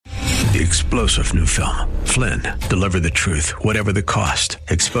The explosive new film, Flynn, deliver the truth, whatever the cost,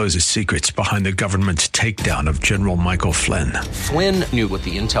 exposes secrets behind the government's takedown of General Michael Flynn. Flynn knew what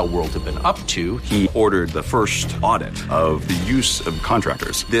the intel world had been up to. He ordered the first audit of the use of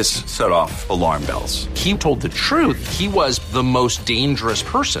contractors. This set off alarm bells. He told the truth. He was the most dangerous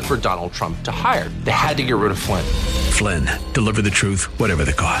person for Donald Trump to hire. They had to get rid of Flynn. Flynn, deliver the truth, whatever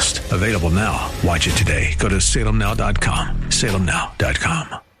the cost. Available now. Watch it today. Go to salemnow.com.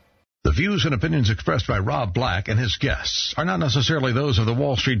 salemnow.com. The views and opinions expressed by Rob Black and his guests are not necessarily those of the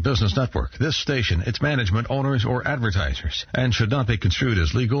Wall Street Business Network, this station, its management, owners, or advertisers, and should not be construed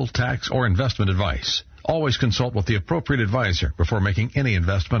as legal, tax, or investment advice. Always consult with the appropriate advisor before making any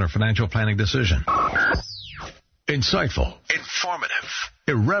investment or financial planning decision. Insightful, informative,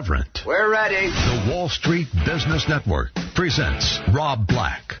 irreverent. We're ready. The Wall Street Business Network presents Rob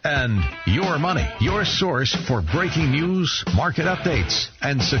Black and Your Money, your source for breaking news, market updates,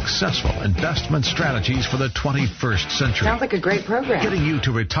 and successful investment strategies for the 21st century. Sounds like a great program. Getting you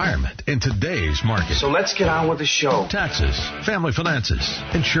to retirement in today's market. So let's get on with the show. Taxes, family finances,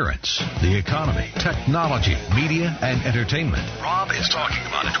 insurance, the economy, technology, media, and entertainment. Rob is talking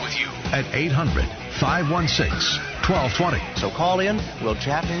about it with you at 800-516-1220. So call in, we'll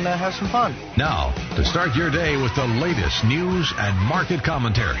chat and have some fun. Now, to start your day with the latest news and market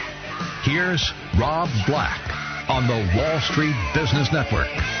commentary, here's Rob Black on the Wall Street Business Network.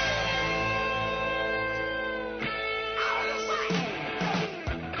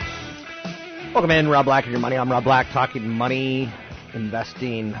 Welcome in, Rob Black and Your Money. I'm Rob Black, talking money,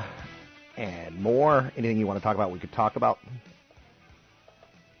 investing, and more. Anything you want to talk about, we could talk about.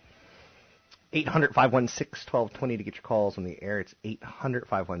 800-516-1220 to get your calls on the air. It's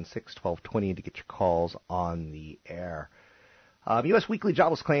 800-516-1220 to get your calls on the air. U.S. weekly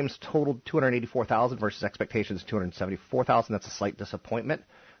jobless claims totaled 284,000 versus expectations 274,000. That's a slight disappointment,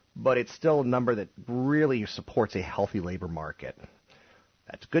 but it's still a number that really supports a healthy labor market.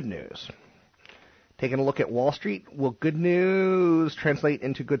 That's good news. Taking a look at Wall Street, will good news translate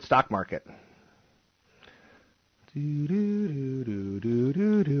into good stock market?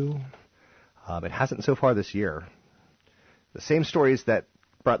 It hasn't so far this year. The same stories that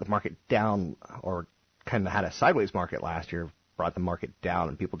brought the market down, or kind of had a sideways market last year, brought the market down,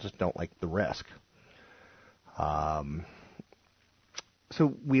 and people just don't like the risk. So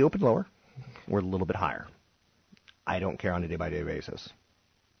we opened lower. We're a little bit higher. I don't care on a day-by-day basis.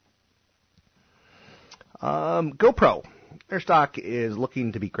 GoPro. Their stock is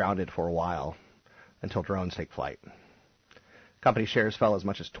looking to be grounded for a while until drones take flight. Company shares fell as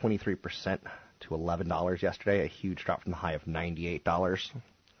much as 23% to $11 yesterday, a huge drop from the high of $98.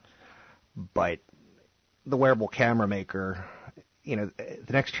 But the wearable camera maker, the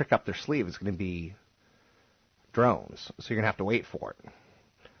next trick up their sleeve is going to be drones. So you're going to have to wait for it.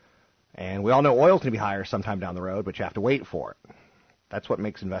 And we all know oil's going to be higher sometime down the road, but you have to wait for it. That's what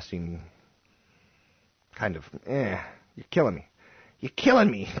makes investing kind of, you're killing me. You're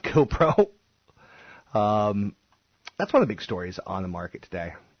killing me, GoPro. That's one of the big stories on the market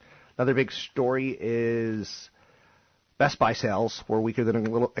today. Another big story is Best Buy sales were weaker than a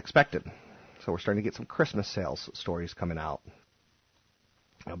little expected. So we're starting to get some Christmas sales stories coming out.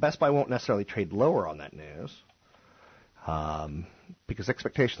 Now, Best Buy won't necessarily trade lower on that news because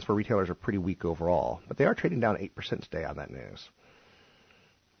expectations for retailers are pretty weak overall. But they are trading down 8% today on that news.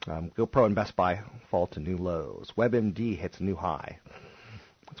 GoPro and Best Buy fall to new lows. WebMD hits a new high.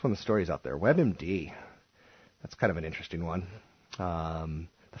 That's one of the stories out there. WebMD. That's kind of an interesting one. The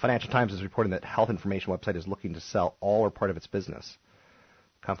Financial Times is reporting that health information website is looking to sell all or part of its business.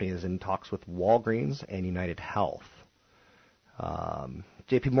 The company is in talks with Walgreens and United Health.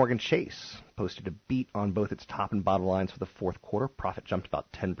 J.P. Morgan Chase posted a beat on both its top and bottom lines for the fourth quarter. Profit jumped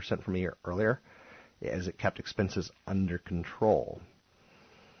about 10% from a year earlier as it kept expenses under control.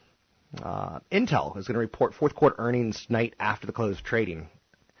 Intel is going to report fourth quarter earnings night after the close of trading.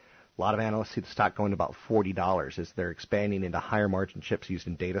 A lot of analysts see the stock going to about $40 as they're expanding into higher margin chips used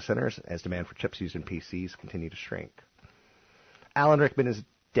in data centers as demand for chips used in PCs continue to shrink. Alan Rickman is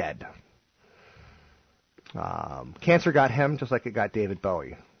dead. Cancer got him just like it got David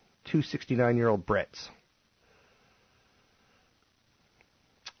Bowie. Two 69-year-old Brits.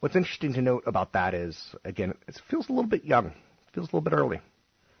 What's interesting to note about that is, again, it feels a little bit young. It feels a little bit early.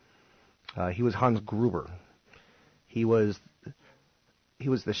 He was Hans Gruber. He was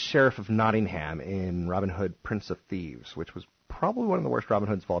the sheriff of Nottingham in Robin Hood, Prince of Thieves, which was probably one of the worst Robin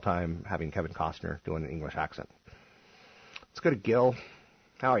Hoods of all time, having Kevin Costner doing an English accent. Let's go to Gil.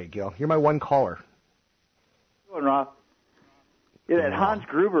 How are you, Gil? You're my one caller. Going, Rob. Yeah, that Hans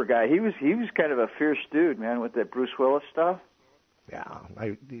Gruber guy, he was kind of a fierce dude, man, with that Bruce Willis stuff. Yeah,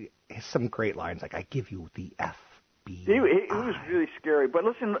 has some great lines like, I give you the FBI. It was really scary. But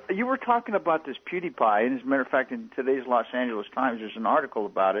listen, you were talking about this PewDiePie, and as a matter of fact, in today's Los Angeles Times, there's an article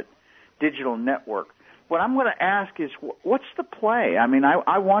about it, digital network. What I'm going to ask is, what's the play? I mean,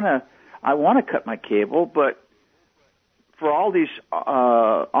 I want to cut my cable, but for all these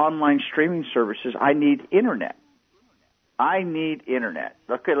online streaming services, I need internet.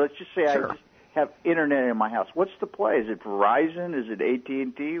 Okay, let's just say Sure. I just have internet in my house. What's the play? Is it Verizon? Is it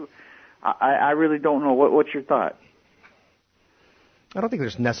AT&T? I really don't know. What's your thought? I don't think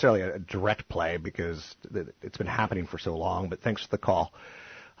there's necessarily a direct play because it's been happening for so long, but thanks for the call.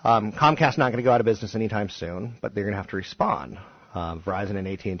 Comcast's not going to go out of business anytime soon, but they're going to have to respond. Verizon and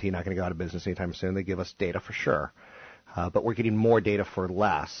AT&T not going to go out of business anytime soon. They give us data for sure. But we're getting more data for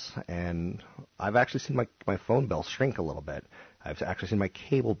less, and I've actually seen my phone bill shrink a little bit. I've actually seen my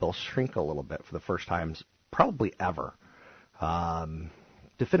cable bill shrink a little bit for the first time probably ever,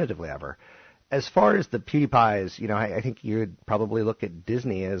 definitively ever. As far as the PewDiePies, I think you'd probably look at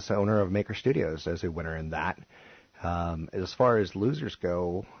Disney as owner of Maker Studios as a winner in that. As far as losers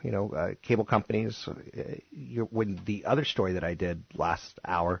go, cable companies, when the other story that I did last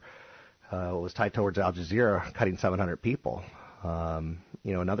hour was tied towards Al Jazeera cutting 700 people.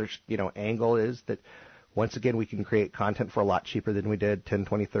 Another, angle is that once again we can create content for a lot cheaper than we did 10,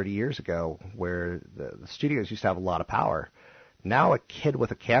 20, 30 years ago, where the studios used to have a lot of power. Now a kid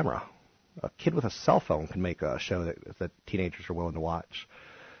with a camera, a kid with a cell phone can make a show that teenagers are willing to watch.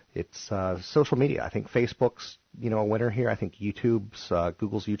 It's social media. I think Facebook's, a winner here. I think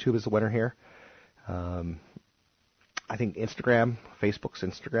Google's YouTube is the winner here. I think Facebook's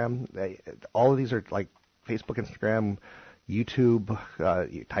Instagram, all of these are like Facebook, Instagram, YouTube,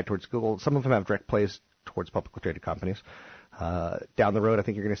 tied towards Google. Some of them have direct plays towards publicly traded companies. Down the road, I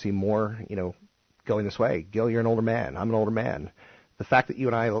think you're going to see more, going this way. Gil, you're an older man. I'm an older man. The fact that you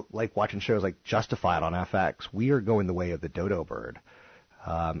and I like watching shows like Justified on FX, we are going the way of the dodo bird.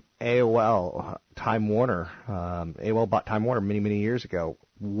 AOL, Time Warner, AOL bought Time Warner many, many years ago,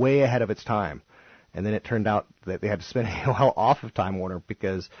 way ahead of its time. And then it turned out that they had to spin AOL off of Time Warner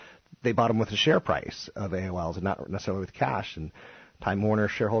because they bought them with the share price of AOL's and not necessarily with cash. And Time Warner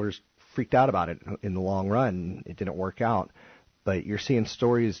shareholders freaked out about it in the long run. It didn't work out. But you're seeing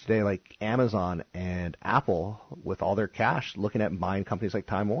stories today like Amazon and Apple with all their cash looking at buying companies like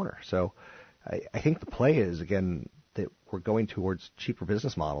Time Warner. So I think the play is, again, that we're going towards cheaper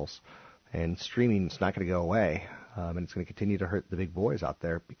business models, and streaming's not going to go away, and it's going to continue to hurt the big boys out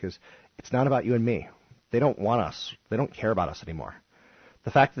there because it's not about you and me. They don't want us. They don't care about us anymore.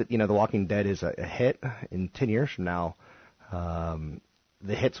 The fact that, The Walking Dead is a hit in 10 years from now,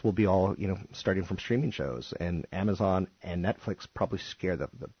 the hits will be all, starting from streaming shows, and Amazon and Netflix probably scare the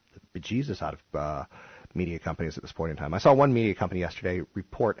bejesus out of media companies at this point in time. I saw one media company yesterday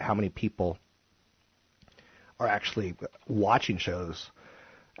report how many people are actually watching shows,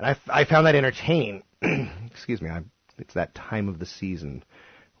 and I found that entertaining. Excuse me, it's that time of the season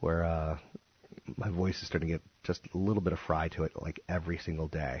where my voice is starting to get just a little bit of fry to it, like every single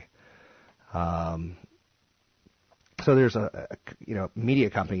day. So there's a media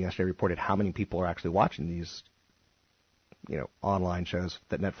company yesterday reported how many people are actually watching these, online shows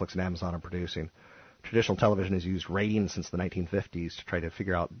that Netflix and Amazon are producing. Traditional television has used ratings since the 1950s to try to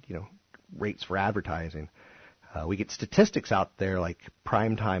figure out, rates for advertising. We get statistics out there like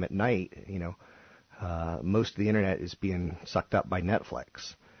prime time at night. Most of the internet is being sucked up by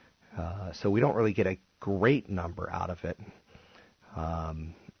Netflix, so we don't really get a great number out of it.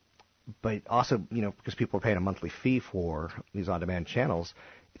 But also, because people are paying a monthly fee for these on-demand channels,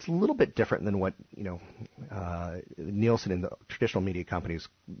 it's a little bit different than what, Nielsen and the traditional media companies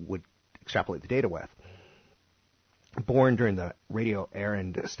would extrapolate the data with. Born during the radio era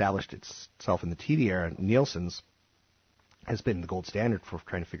and established itself in the TV era, Nielsen's has been the gold standard for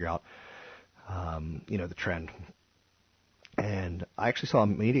trying to figure out, the trend. And I actually saw a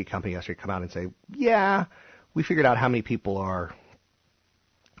media company yesterday come out and say, yeah, we figured out how many people are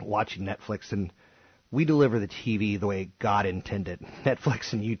watching Netflix, and we deliver the TV the way God intended.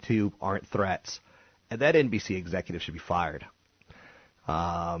 Netflix and YouTube aren't threats, and that NBC executive should be fired.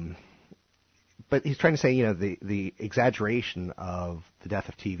 But he's trying to say, the exaggeration of the death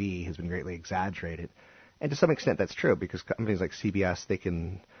of TV has been greatly exaggerated, and to some extent that's true because companies like CBS, they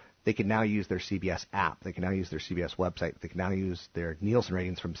can now use their CBS app, they can now use their CBS website, they can now use their Nielsen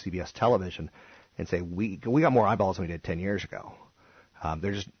ratings from CBS television, and say we got more eyeballs than we did 10 years ago.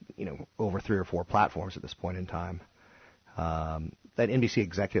 They're just, over 3 or 4 platforms at this point in time. That NBC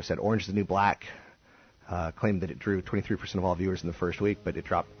executive said Orange is the New Black, claimed that it drew 23% of all viewers in the first week, but it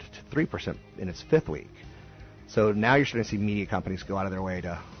dropped to 3% in its 5th week. So now you're starting to see media companies go out of their way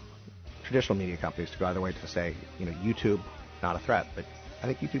to traditional media companies to go either way to say, YouTube, not a threat, but I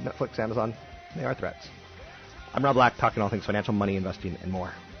think YouTube, Netflix, Amazon, they are threats. I'm Rob Black, talking all things financial, money, investing, and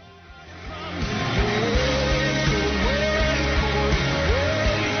more.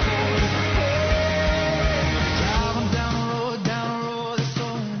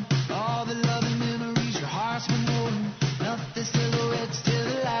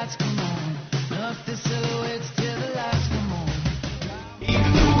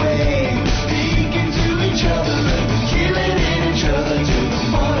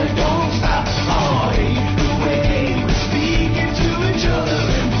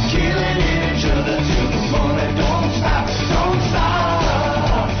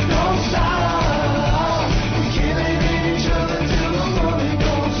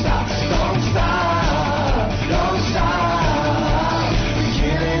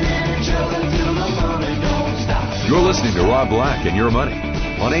 You're listening to Rob Black and Your Money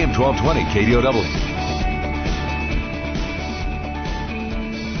on AM 1220 KDOW.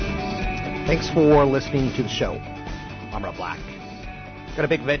 Thanks for listening to the show. I'm Rob Black. Got a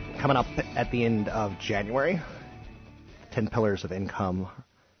big event coming up at the end of January. 10 Pillars of Income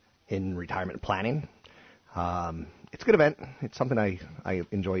in Retirement Planning. It's a good event. It's something I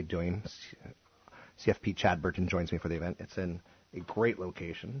enjoy doing. CFP Chad Burton joins me for the event. It's in a great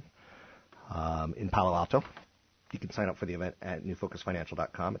location in Palo Alto. You can sign up for the event at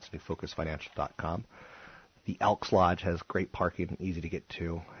newfocusfinancial.com. It's newfocusfinancial.com. The Elks Lodge has great parking, easy to get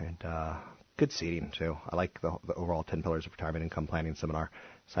to, and good seating, too. I like the overall 10 Pillars of Retirement Income Planning seminar.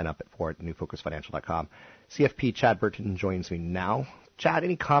 Sign up for it at newfocusfinancial.com. CFP Chad Burton joins me now. Chad,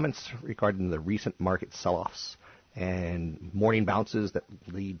 any comments regarding the recent market sell-offs and morning bounces that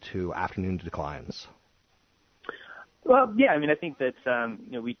lead to afternoon declines? Well, yeah, I think that,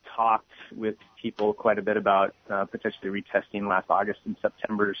 we talked with people quite a bit about potentially retesting last August and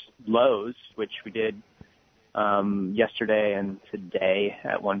September's lows, which we did yesterday and today.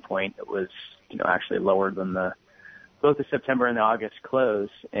 At one point, it was, actually lower than both the September and the August close.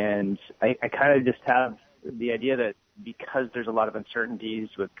 And I kind of just have the idea that because there's a lot of uncertainties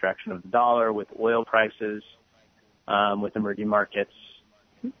with direction of the dollar, with oil prices, with emerging markets,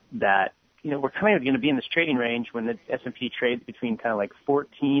 that we're kind of going to be in this trading range when the S&P trades between kind of like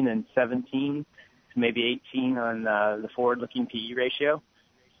 14 and 17 to maybe 18 on the forward-looking PE ratio,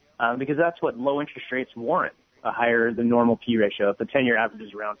 because that's what low interest rates warrant, a higher than normal PE ratio. If the 10-year average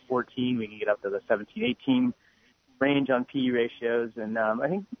is around 14, we can get up to the 17, 18 range on PE ratios, and I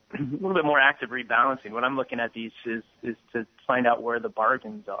think a little bit more active rebalancing. What I'm looking at these is to find out where the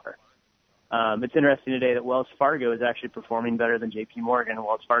bargains are. It's interesting today that Wells Fargo is actually performing better than JP Morgan.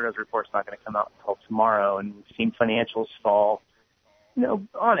 Wells Fargo's report's not going to come out until tomorrow, and we've seen financials fall,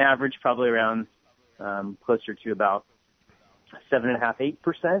 on average probably around closer to about 7.5%,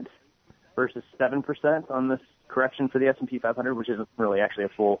 8% versus 7% on this correction for the S&P 500, which isn't really actually a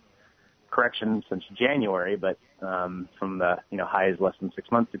full correction since January, but from the highs less than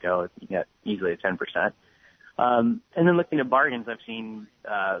 6 months ago, you get easily a 10%. And then looking at bargains, I've seen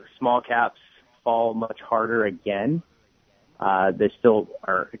small caps fall much harder again. They still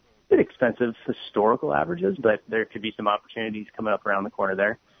are a bit expensive historical averages, but there could be some opportunities coming up around the corner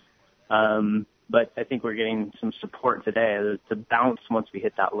there. But I think we're getting some support today. The bounce once we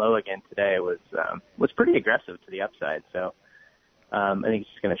hit that low again today was pretty aggressive to the upside. So I think it's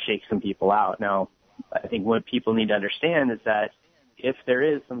just going to shake some people out. Now, I think what people need to understand is that if there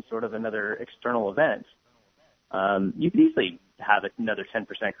is some sort of another external event, you could easily have another 10%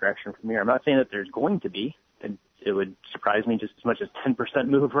 correction from here. I'm not saying that there's going to be, and it would surprise me just as much as 10%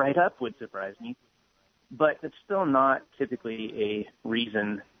 move right up would surprise me. But it's still not typically a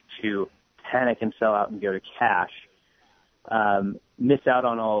reason to panic and sell out and go to cash. Miss out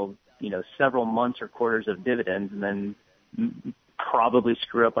on all, several months or quarters of dividends, and then probably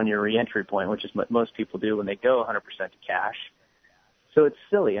screw up on your reentry point, which is what most people do when they go 100% to cash. So it's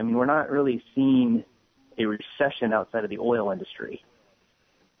silly. We're not really seeing a recession outside of the oil industry.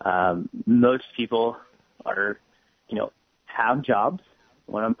 Most people are, have jobs.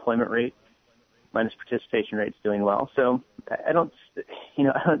 Unemployment rate minus participation rate is doing well. So I don't,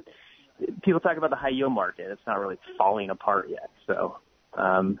 people talk about the high yield market. It's not really falling apart yet. So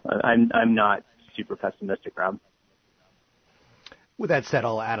I'm not super pessimistic, Rob. With that said,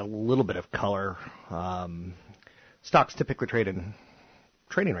 I'll add a little bit of color. Stocks typically trade in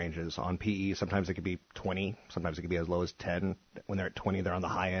trading ranges on PE. Sometimes it could be 20. Sometimes it could be as low as 10. When they're at 20, they're on the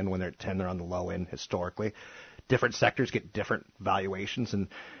high end. When they're at 10, they're on the low end historically. Different sectors get different valuations. And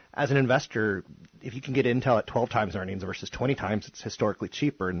as an investor, if you can get Intel at 12 times earnings versus 20 times, it's historically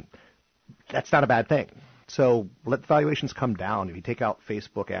cheaper. And that's not a bad thing. So let the valuations come down. If you take out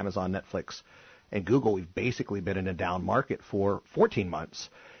Facebook, Amazon, Netflix, and Google, we've basically been in a down market for 14 months,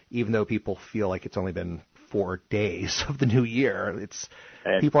 even though people feel like it's only been 4 days of the new year.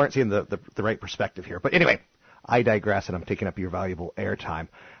 People aren't seeing the right perspective here. But anyway, I digress, and I'm taking up your valuable airtime.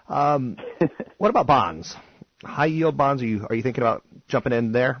 What about bonds? High yield bonds? Are you thinking about jumping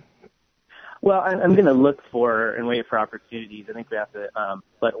in there? Well, I'm going to look for and wait for opportunities. I think we have to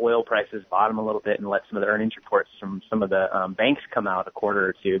let oil prices bottom a little bit and let some of the earnings reports from some of the banks come out a quarter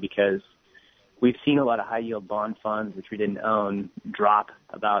or two, because we've seen a lot of high yield bond funds, which we didn't own, drop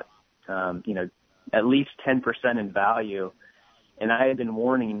about at least 10% in value. And I have been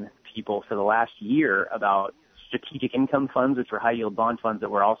warning people for the last year about strategic income funds, which were high yield bond funds that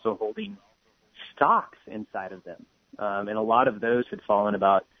were also holding stocks inside of them. And a lot of those had fallen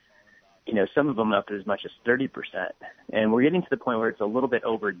about, some of them up as much as 30%. And we're getting to the point where it's a little bit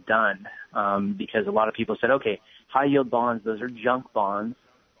overdone, because a lot of people said, okay, high yield bonds, those are junk bonds.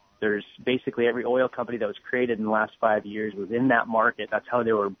 There's basically every oil company that was created in the last 5 years was in that market. That's how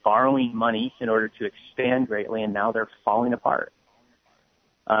they were borrowing money in order to expand greatly, and now they're falling apart.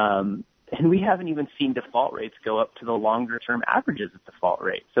 And we haven't even seen default rates go up to the longer-term averages of default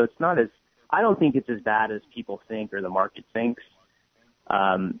rate. So it's not I don't think it's as bad as people think or the market thinks,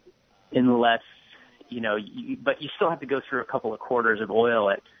 unless, but you still have to go through a couple of quarters of oil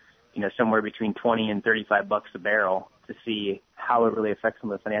at, somewhere between 20 and 35 bucks a barrel to see how it really affects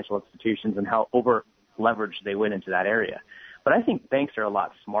some of the financial institutions and how over leveraged they went into that area. But I think banks are a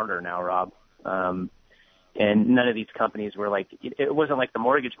lot smarter now, Rob. And none of these companies were like, it wasn't like the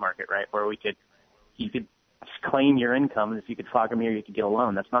mortgage market, right, where you could claim your income, and if you could fog a mirror, you could get a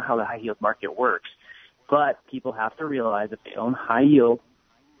loan. That's not how the high yield market works. But people have to realize if they own high yield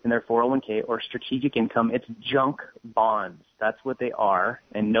in their 401k or strategic income, it's junk bonds. That's what they are,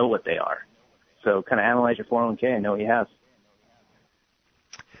 and know what they are. So kind of analyze your 401k and know what you have.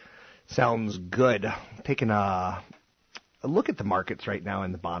 Sounds good. Taking a look at the markets right now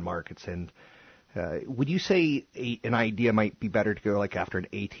in the bond markets, and would you say an idea might be better to go like after an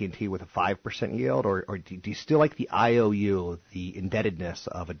AT&T with a 5% yield, or do you still like the IOU, the indebtedness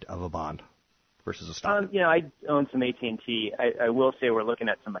of a bond versus a stock? I own some AT&T. I will say we're looking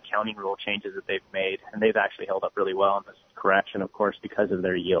at some accounting rule changes that they've made, and they've actually held up really well in this correction, of course, because of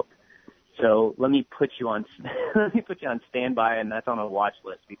their yield. So let me put you on standby, and that's on a watch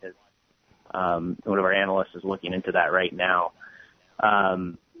list because one of our analysts is looking into that right now.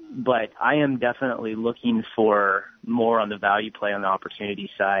 But I am definitely looking for more on the value play on the opportunity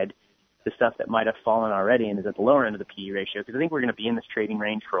side, the stuff that might have fallen already and is at the lower end of the PE ratio, because I think we're going to be in this trading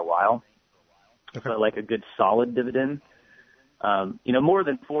range for a while. Okay. So like a good solid dividend. More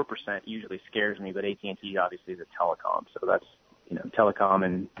than 4% usually scares me, but AT&T obviously is a telecom, so that's, telecom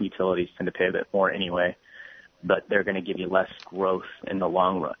and utilities tend to pay a bit more anyway, but they're going to give you less growth in the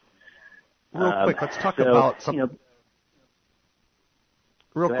long run. Real quick, let's talk about something.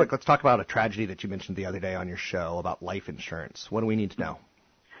 Let's talk about a tragedy that you mentioned the other day on your show about life insurance. What do we need to know?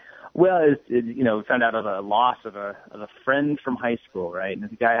 Well, we found out of a loss of a friend from high school, right? And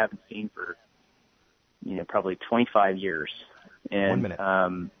it's a guy I haven't seen for, probably 25 years. And, 1 minute.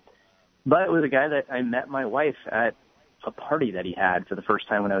 But it was a guy that I met my wife at a party that he had for the first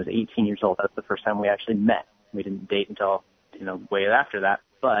time when I was 18 years old. That's the first time we actually met. We didn't date until, way after that.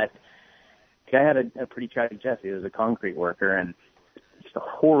 But the guy had a pretty tragic death. He was a concrete worker, and just a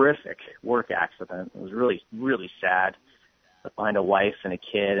horrific work accident. It was really, really sad. Behind a wife and a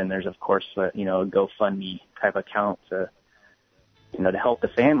kid, and there's of course a GoFundMe type account to help the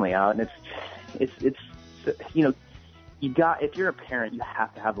family out. And it's if you're a parent, you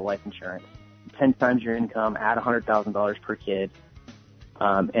have to have the life insurance. 10 times your income, add $100,000 per kid,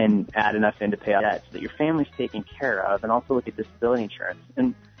 and add enough in to pay out debt so that your family's taken care of. And also look at disability insurance.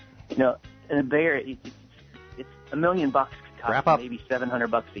 And in the Bay Area, it's $1 million could cost maybe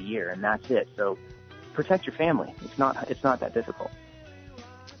 $700 a year, and that's it. So protect your family. It's not that difficult.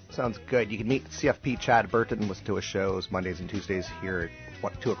 Sounds good. You can meet CFP Chad Burton. Listen to his shows Mondays and Tuesdays here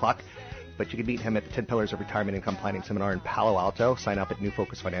at 2 o'clock. But you can meet him at the 10 Pillars of Retirement Income Planning Seminar in Palo Alto. Sign up at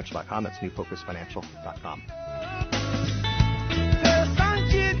newfocusfinancial.com. That's newfocusfinancial.com.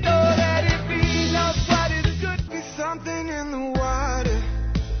 Something in the water,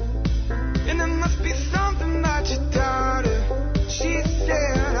 and there must be something about your daughter. She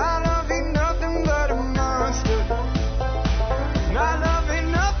said, I love ain't nothing but a monster. My love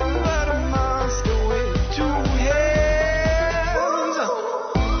ain't nothing but a monster with 2 hands.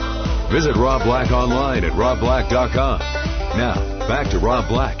 Visit Rob Black online at robblack.com. Now, back to Rob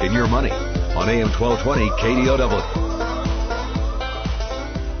Black and Your Money on AM 1220 KDOW.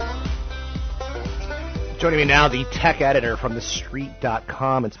 Joining me now, the tech editor from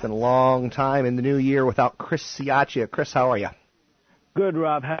TheStreet.com. It's been a long time in the new year without Chris Ciaccia. Chris, how are you? Good,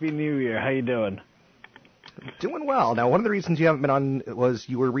 Rob. Happy New Year. How you doing? Doing well. Now, one of the reasons you haven't been on was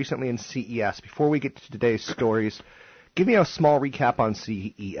you were recently in CES. Before we get to today's stories, give me a small recap on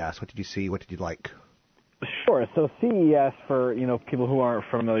CES. What did you see? What did you like? Sure. So CES, for people who aren't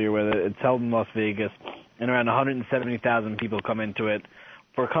familiar with it, it's held in Las Vegas, and around 170,000 people come into it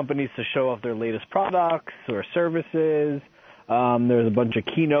for companies to show off their latest products or services. There's a bunch of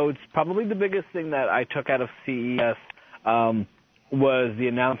keynotes. Probably the biggest thing that I took out of CES was the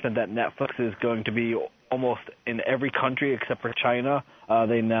announcement that Netflix is going to be almost in every country except for China.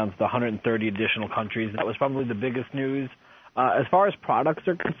 They announced 130 additional countries. That was probably the biggest news. As far as products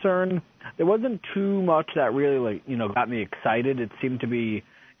are concerned, there wasn't too much that really got me excited. It seemed to be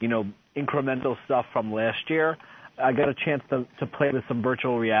incremental stuff from last year. I got a chance to play with some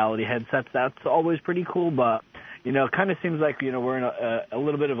virtual reality headsets. That's always pretty cool, but it kind of seems like we're in a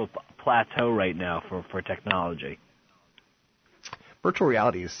little bit of a plateau right now for technology. Virtual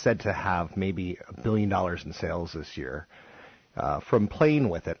reality is said to have maybe $1 billion in sales this year. From playing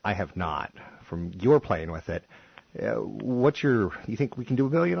with it, I have not. From your playing with it, you think we can do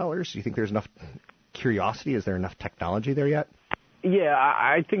 $1 billion? Do you think there's enough curiosity? Is there enough technology there yet? Yeah,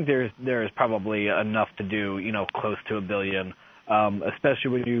 I think there is probably enough to do, close to $1 billion, especially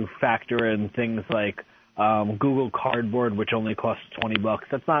when you factor in things like Google Cardboard, which only costs $20.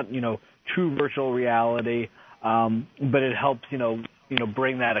 That's not, true virtual reality, but it helps,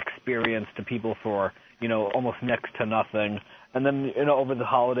 bring that experience to people for, almost next to nothing. And then, over the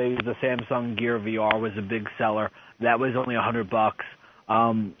holidays, the Samsung Gear VR was a big seller. That was only $100.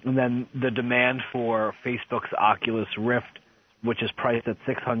 And then the demand for Facebook's Oculus Rift, which is priced at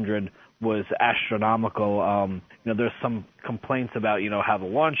 $600, was astronomical. There's some complaints about, how the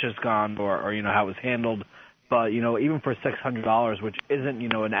launch has gone or how it was handled. But, even for $600, which isn't,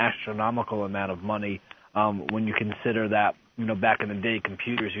 an astronomical amount of money, when you consider that, back in the day,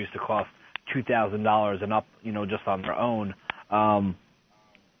 computers used to cost $2,000 and up, just on their own. I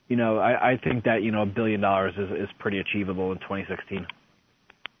think that, $1 billion is pretty achievable in 2016.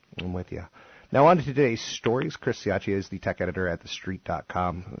 I'm with you. Now on to today's stories. Chris Ciaccia is the tech editor at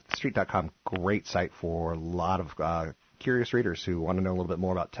TheStreet.com. TheStreet.com, great site for a lot of curious readers who want to know a little bit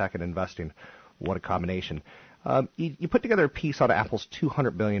more about tech and investing. What a combination. You put together a piece on Apple's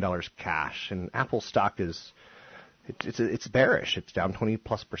 $200 billion cash, and Apple's stock is it's bearish. It's down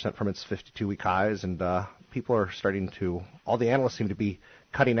 20+% from its 52-week highs, and people are all the analysts seem to be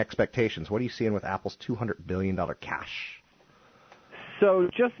cutting expectations. What are you seeing with Apple's $200 billion cash? So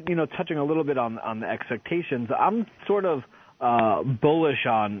just, touching a little bit on the expectations, I'm sort of bullish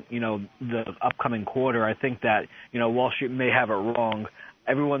on, the upcoming quarter. I think that, Wall Street may have it wrong.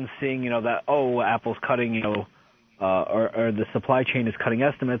 Everyone's seeing, that, Apple's cutting, or the supply chain is cutting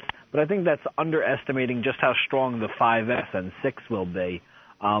estimates. But I think that's underestimating just how strong the 5S and 6 will be.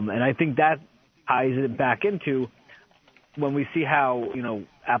 And I think that ties it back into when we see how,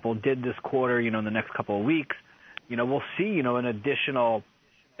 Apple did this quarter, in the next couple of weeks. We'll see, an additional,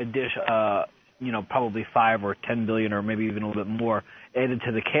 probably 5 or 10 billion or maybe even a little bit more added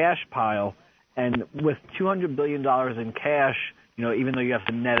to the cash pile. And with $200 billion in cash, even though you have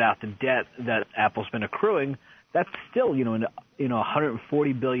to net out the debt that Apple's been accruing, that's still,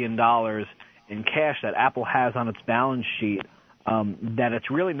 $140 billion in cash that Apple has on its balance sheet that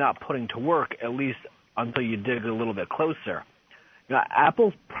it's really not putting to work, at least until you dig a little bit closer.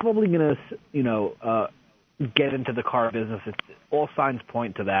 Apple's probably going to, get into the car business. All signs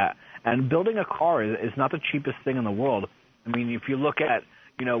point to that. And building a car is not the cheapest thing in the world. I mean, if you look at,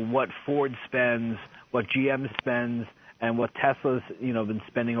 what Ford spends, what GM spends, and what Tesla's, been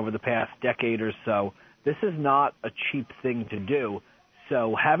spending over the past decade or so, this is not a cheap thing to do.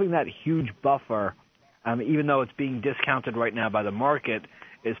 So having that huge buffer, even though it's being discounted right now by the market,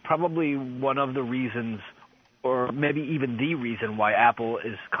 is probably one of the reasons, or maybe even the reason, why Apple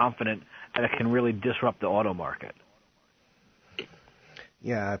is confident that it can really disrupt the auto market.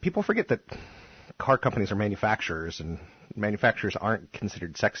 Yeah, people forget that car companies are manufacturers, and manufacturers aren't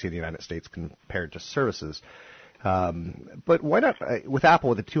considered sexy in the United States compared to services. But why not, with Apple,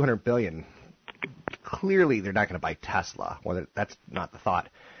 with the $200 billion, clearly they're not going to buy Tesla. Well, that's not the thought.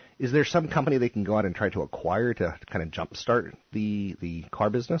 Is there some company they can go out and try to acquire to kind of jumpstart the car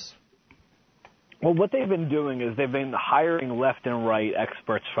business? Well, what they've been doing is they've been hiring left and right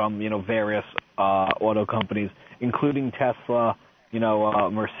experts from, various auto companies, including Tesla,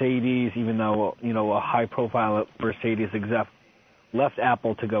 Mercedes, even though, a high-profile Mercedes exec left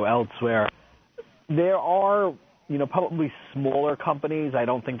Apple to go elsewhere. There are, probably smaller companies. I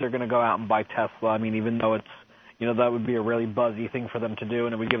don't think they're going to go out and buy Tesla. I mean, even though it's, that would be a really buzzy thing for them to do,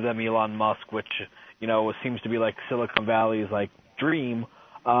 and it would give them Elon Musk, which, seems to be like Silicon Valley's like dream.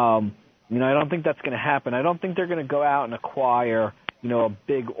 I don't think that's going to happen. I don't think they're going to go out and acquire, a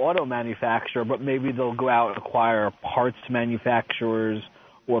big auto manufacturer, but maybe they'll go out and acquire parts manufacturers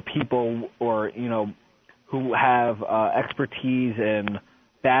or people or, who have expertise in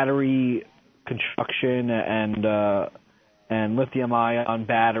battery construction and lithium-ion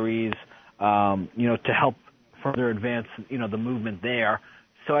batteries, to help further advance, the movement there.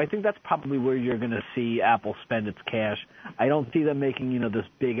 So I think that's probably where you're going to see Apple spend its cash. I don't see them making, this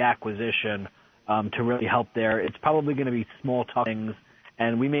big acquisition to really help there. It's probably going to be small things,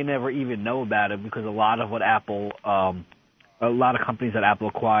 and we may never even know about it because a lot of companies that Apple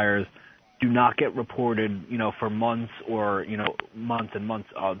acquires do not get reported, for months or, months and months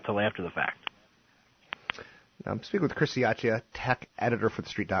until after the fact. I'm speaking with Chris Ciaccia, tech editor for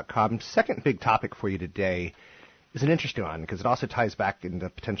TheStreet.com. Second big topic for you today is an interesting one because it also ties back into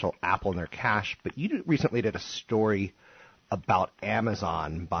potential Apple and their cash. But you recently did a story about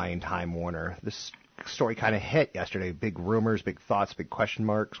Amazon buying Time Warner. This story kind of hit yesterday. Big rumors, big thoughts, big question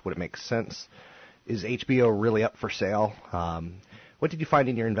marks. Would it make sense? Is HBO really up for sale? What did you find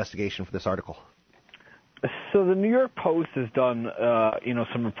in your investigation for this article? So the New York Post has done,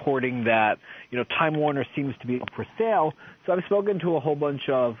 some reporting that, Time Warner seems to be up for sale. So I've spoken to a whole bunch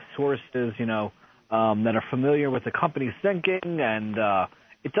of sources, that are familiar with the company's thinking, and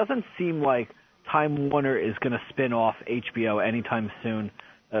it doesn't seem like Time Warner is going to spin off HBO anytime soon.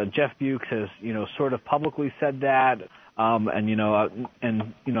 Jeff Bewkes has, sort of publicly said that, and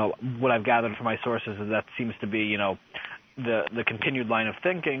what I've gathered from my sources is that seems to be, the continued line of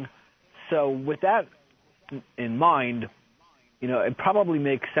thinking. So with that in mind, it probably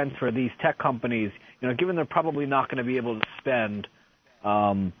makes sense for these tech companies, given they're probably not going to be able to spend,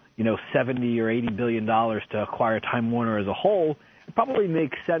 $70 or $80 billion to acquire Time Warner as a whole. It probably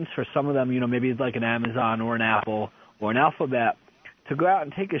makes sense for some of them, maybe like an Amazon or an Apple or an Alphabet, to go out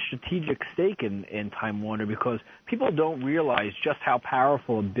and take a strategic stake in Time Warner because people don't realize just how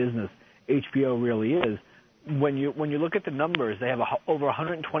powerful a business HBO really is. When you look at the numbers, they have over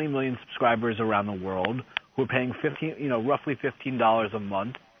 120 million subscribers around the world who are paying roughly $15 a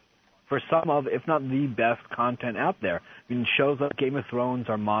month for some of, if not the best content out there. I mean, shows like Game of Thrones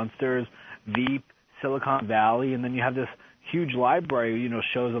are monsters, Veep, Silicon Valley, and then you have this huge library,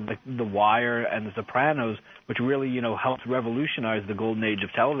 shows of like The Wire and The Sopranos, which really, helped revolutionize the golden age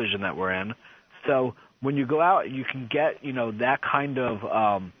of television that we're in. So when you go out, you can get, that kind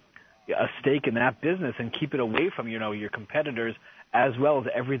of a stake in that business and keep it away from, your competitors, as well as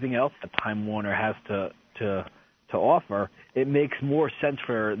everything else that Time Warner has to offer. It makes more sense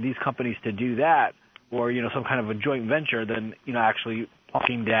for these companies to do that, or some kind of a joint venture, than actually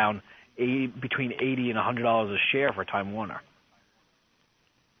talking down between $80 and $100 a share for Time Warner.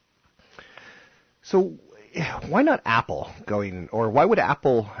 So, why not Apple or why would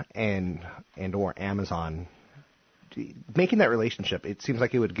Apple and or Amazon making that relationship? It seems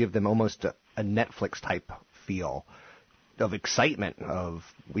like it would give them almost a Netflix type feel of excitement of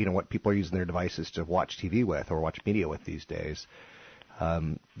what people are using their devices to watch TV with or watch media with these days.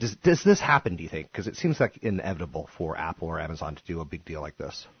 Does this happen, do you think? Because it seems like inevitable for Apple or Amazon to do a big deal like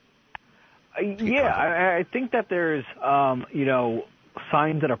this. I think that there's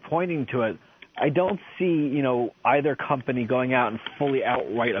signs that are pointing to it. I don't see either company going out and fully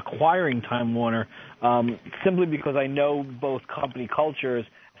outright acquiring Time Warner, simply because I know both company cultures,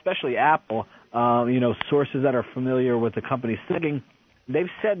 especially Apple. Sources that are familiar with the company's thinking, they've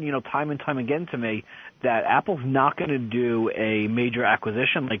said, time and time again to me that Apple's not going to do a major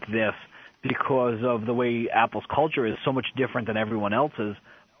acquisition like this because of the way Apple's culture is so much different than everyone else's.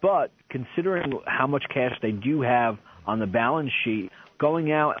 But considering how much cash they do have on the balance sheet,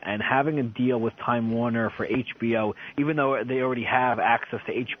 going out and having a deal with Time Warner for HBO, even though they already have access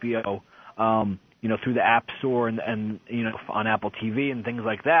to HBO, through the App Store and on Apple TV and things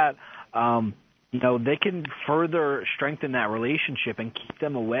like that, they can further strengthen that relationship and keep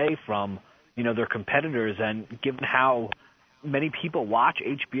them away from, their competitors. And given how many people watch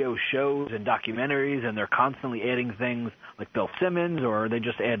HBO shows and documentaries, and they're constantly adding things like Bill Simmons, or they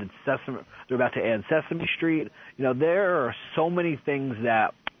just added they're about to add Sesame Street. There are so many things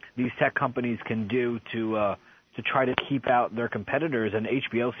that these tech companies can do to try to keep out their competitors, and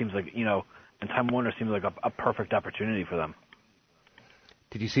HBO seems like, and Time Warner seems like a perfect opportunity for them.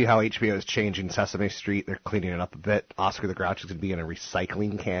 Did you see how HBO is changing Sesame Street? They're cleaning it up a bit. Oscar the Grouch is going to be in a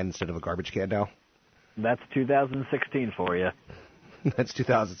recycling can instead of a garbage can now. That's 2016 for you. That's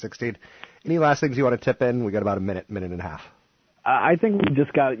 2016. Any last things you want to tip in? We got about a minute and a half. I think we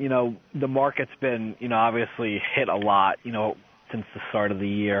just got, the market's been, obviously hit a lot, since the start of the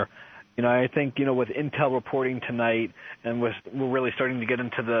year. I think, with Intel reporting tonight, and we're really starting to get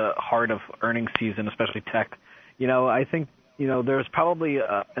into the heart of earnings season, especially tech, I think, there's probably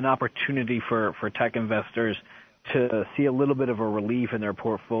an opportunity for tech investors to see a little bit of a relief in their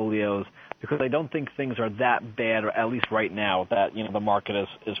portfolios, because I don't think things are that bad, or at least right now, that, the market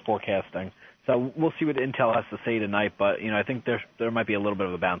is forecasting. So we'll see what Intel has to say tonight, but, I think there might be a little bit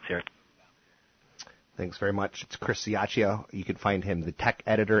of a bounce here. Thanks very much. It's Chris Ciaccia. You can find him, the tech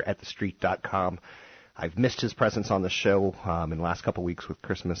editor at TheStreet.com. I've missed his presence on the show in the last couple of weeks with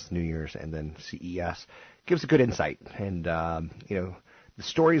Christmas, New Year's, and then CES. Gives a good insight. And, the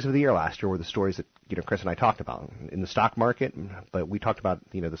stories of the year last year were the stories that, Chris and I talked about in the stock market, but we talked about,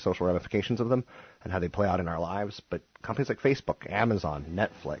 the social ramifications of them and how they play out in our lives. But companies like Facebook, Amazon,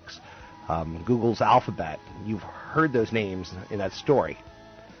 Netflix, Google's Alphabet, you've heard those names in that story.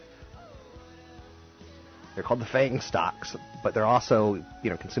 They're called the FANG stocks, but they're also,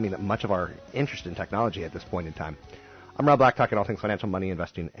 consuming much of our interest in technology at this point in time. I'm Rob Black, talking all things financial, money,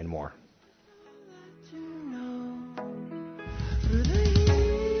 investing, and more.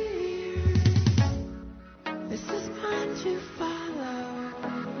 This is mine to follow.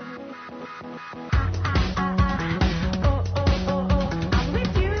 I'm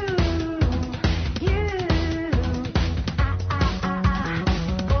with you.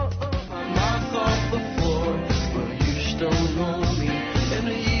 My mouth off the floor, well, you just don't know me. In a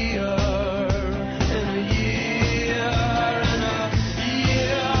year,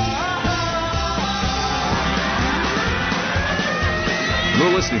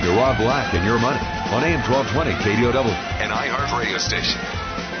 You're listening to Rob Black and Your Money on AM 1220 KDOW, an iHeart radio station.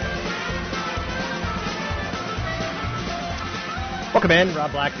 Welcome in,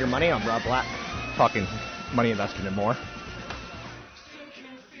 Rob Black, Your Money. I'm Rob Black, talking money, investing, and more.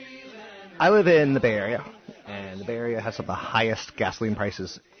 I live in the Bay Area, and the Bay Area has some of the highest gasoline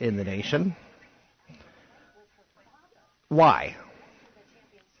prices in the nation. Why?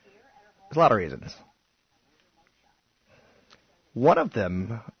 There's a lot of reasons. One of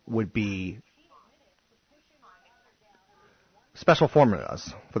them would be special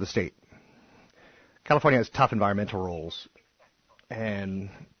formulas for the state. California has tough environmental rules, and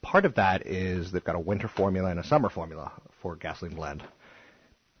part of that is they've got a winter formula and a summer formula for gasoline blend.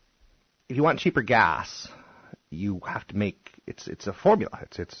 If you want cheaper gas, you have to make it's a formula.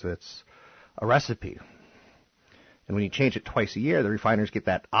 It's a recipe. And when you change it twice a year, the refiners get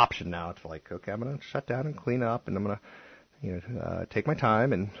that option now. It's like, okay, I'm going to shut down and clean up, and I'm going to take my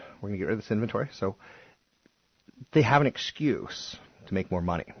time, and we're going to get rid of this inventory. So they have an excuse to make more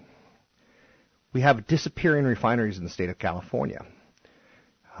money. We have disappearing refineries in the state of California.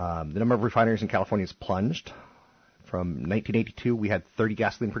 The number of refineries in California has plunged. From 1982, we had 30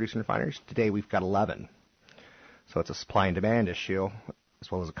 gasoline-producing refineries. Today, we've got 11. So it's a supply and demand issue, as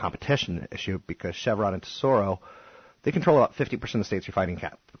well as a competition issue, because Chevron and Tesoro, they control about 50% of the state's refining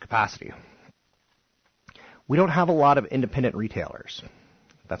capacity. We don't have a lot of independent retailers.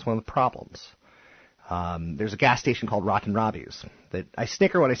 That's one of the problems. There's a gas station called Rotten Robbie's that I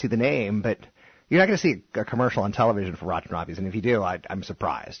snicker when I see the name, but you're not going to see a commercial on television for Rotten Robbie's, and if you do, I'm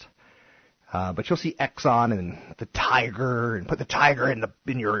surprised. But you'll see Exxon and the Tiger, and put the Tiger in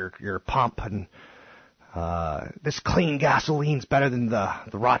your pump, and this clean gasoline's better than the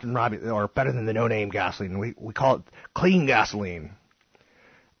Rotten Robbie, or better than the no-name gasoline. We call it clean gasoline.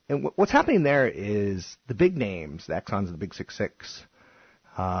 And what's happening there is the big names, the Exxons and the Big 66,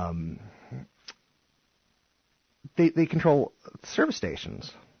 they control service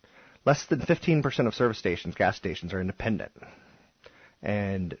stations. Less than 15% of service stations, gas stations, are independent.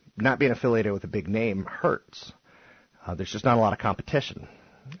 And not being affiliated with a big name hurts. There's just not a lot of competition.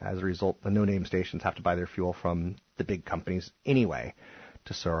 As a result, the no-name stations have to buy their fuel from the big companies anyway,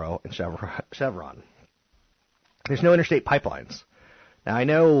 Tesoro and Chevron. There's no interstate pipelines. Now, I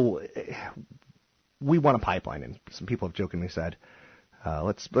know we want a pipeline, and some people have jokingly said,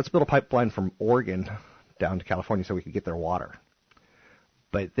 let's build a pipeline from Oregon down to California so we could get their water.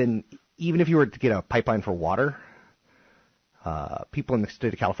 But then, even if you were to get a pipeline for water, people in the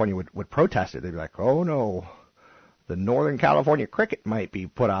state of California would protest it. They'd be like, oh no, the Northern California cricket might be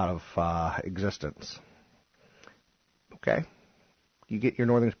put out of existence. Okay. You get your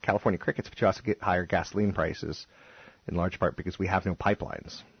Northern California crickets, but you also get higher gasoline prices, in large part because we have no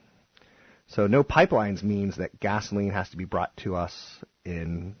pipelines. So no pipelines means that gasoline has to be brought to us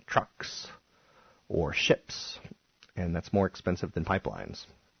in trucks or ships, and that's more expensive than pipelines.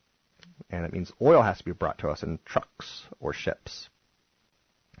 And it means oil has to be brought to us in trucks or ships.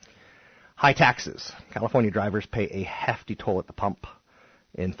 High taxes. California drivers pay a hefty toll at the pump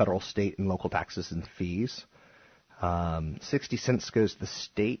in federal, state, and local taxes and fees. 60 cents goes to the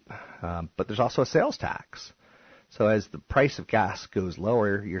state, but there's also a sales tax. So as the price of gas goes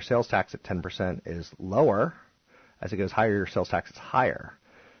lower, your sales tax at 10% is lower. As it goes higher, your sales tax is higher.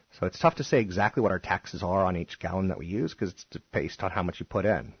 So it's tough to say exactly what our taxes are on each gallon that we use because it's based on how much you put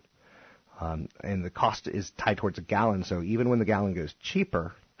in. And the cost is tied towards a gallon, so even when the gallon goes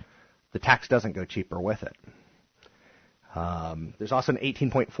cheaper, the tax doesn't go cheaper with it. There's also an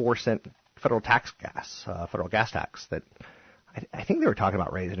 18.4 cent federal gas tax that I think they were talking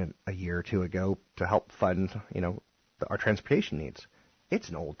about raising it a year or two ago to help fund, our transportation needs. It's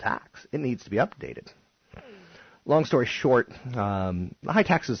an old tax. It needs to be updated. Long story short, the high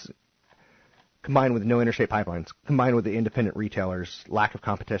taxes combined with no interstate pipelines, combined with the independent retailers' lack of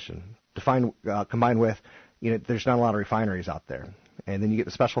competition, combined with, there's not a lot of refineries out there. And then you get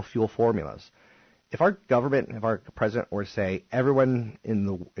the special fuel formulas. If our government, if our president were to say everyone in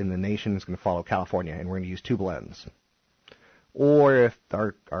the nation is going to follow California and we're going to use two blends, or if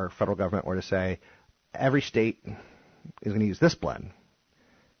our federal government were to say every state is going to use this blend,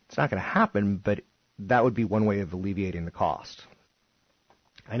 it's not going to happen, but that would be one way of alleviating the cost.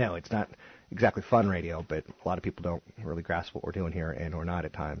 I know it's not exactly fun radio, but a lot of people don't really grasp what we're doing here and or not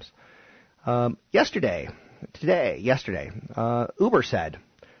at times. Yesterday, Uber said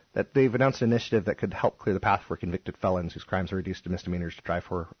that they've announced an initiative that could help clear the path for convicted felons whose crimes are reduced to misdemeanors to drive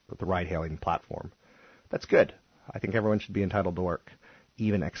for the ride-hailing platform. That's good. I think everyone should be entitled to work,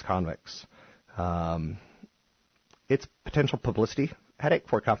 even ex-convicts. It's potential publicity headache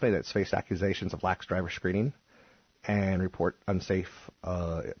for a company that's faced accusations of lax driver screening and report unsafe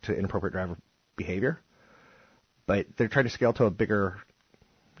to inappropriate driver behavior. But they're trying to scale to a bigger,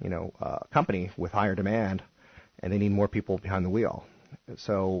 company with higher demand, and they need more people behind the wheel.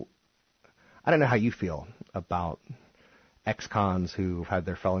 So I don't know how you feel about ex-cons who've had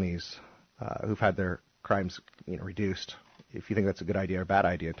their felonies, who've had their crimes, reduced. If you think that's a good idea or a bad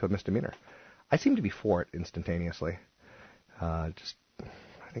idea to a misdemeanor, I seem to be for it instantaneously. I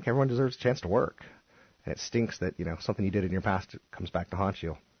think everyone deserves a chance to work, and it stinks that something you did in your past comes back to haunt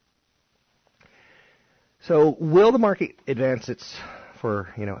you. So will the market advance its for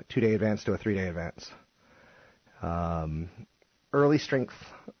a 2-day advance to a 3-day advance? Early strength,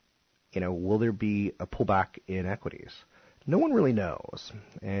 will there be a pullback in equities? No one really knows.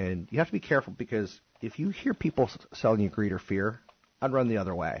 And you have to be careful because if you hear people selling you greed or fear, I'd run the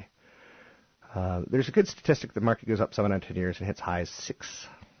other way. There's a good statistic. The market goes up 7 out of 10 years and hits highs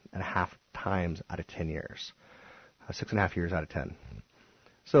 6.5 times out of 10 years. 6.5 years out of 10.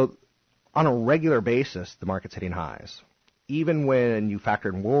 So on a regular basis, the market's hitting highs. Even when you factor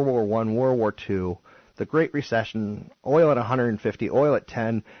in World War I, World War II, the Great Recession, oil at 150, oil at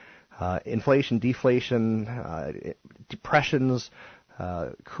 10, inflation, deflation, depressions,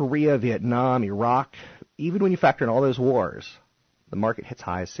 Korea, Vietnam, Iraq, even when you factor in all those wars, the market hits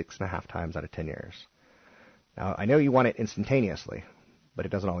highs 6.5 times out of 10 years. Now, I know you want it instantaneously, but it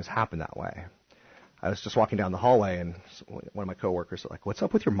doesn't always happen that way. I was just walking down the hallway, and one of my coworkers was like, "What's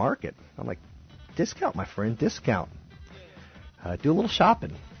up with your market?" I'm like, "Discount, my friend, discount. Do a little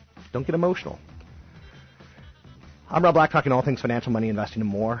shopping. Don't get emotional." I'm Rob Black, talking all things financial, money, investing, and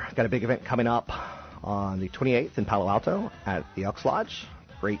more. Got a big event coming up on the 28th in Palo Alto at the Elks Lodge.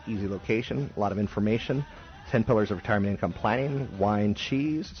 Great, easy location, a lot of information. 10 pillars of retirement income planning, wine,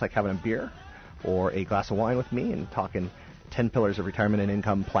 cheese. It's like having a beer or a glass of wine with me and talking 10 pillars of retirement and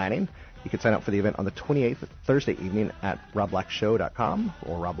income planning. You can sign up for the event on the 28th, Thursday evening at robblackshow.com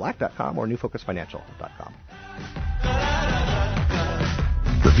or robblack.com or newfocusfinancial.com.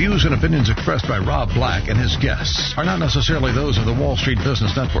 The views and opinions expressed by Rob Black and his guests are not necessarily those of the Wall Street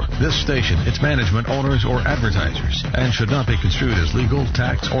Business Network, this station, its management, owners, or advertisers, and should not be construed as legal,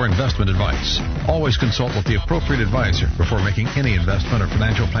 tax, or investment advice. Always consult with the appropriate advisor before making any investment or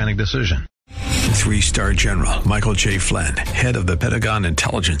financial planning decision. 3-star General Michael J. Flynn, head of the Pentagon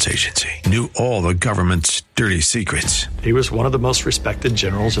Intelligence Agency, knew all the government's dirty secrets. He was one of the most respected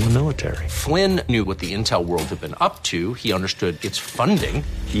generals in the military. Flynn knew what the intel world had been up to. He understood its funding.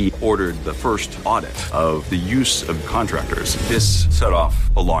 He ordered the first audit of the use of contractors. This set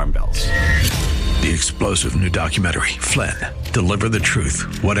off alarm bells. The explosive new documentary, Flynn, Deliver the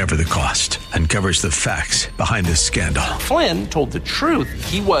Truth, Whatever the Cost, uncovers the facts behind this scandal. Flynn told the truth.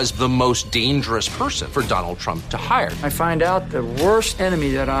 He was the most dangerous person for Donald Trump to hire. I find out the worst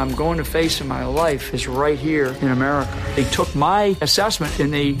enemy that I'm going to face in my life is right here in America. They took my assessment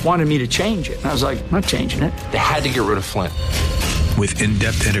and they wanted me to change it. And I was like, I'm not changing it. They had to get rid of Flynn. with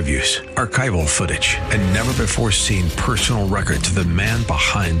in-depth interviews, archival footage, and never-before-seen personal records of the man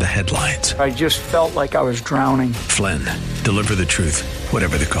behind the headlines. I just felt like I was drowning. Flynn, deliver the truth,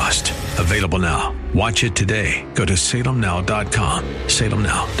 whatever the cost. Available now. Watch it today. Go to salemnow.com.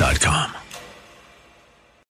 salemnow.com.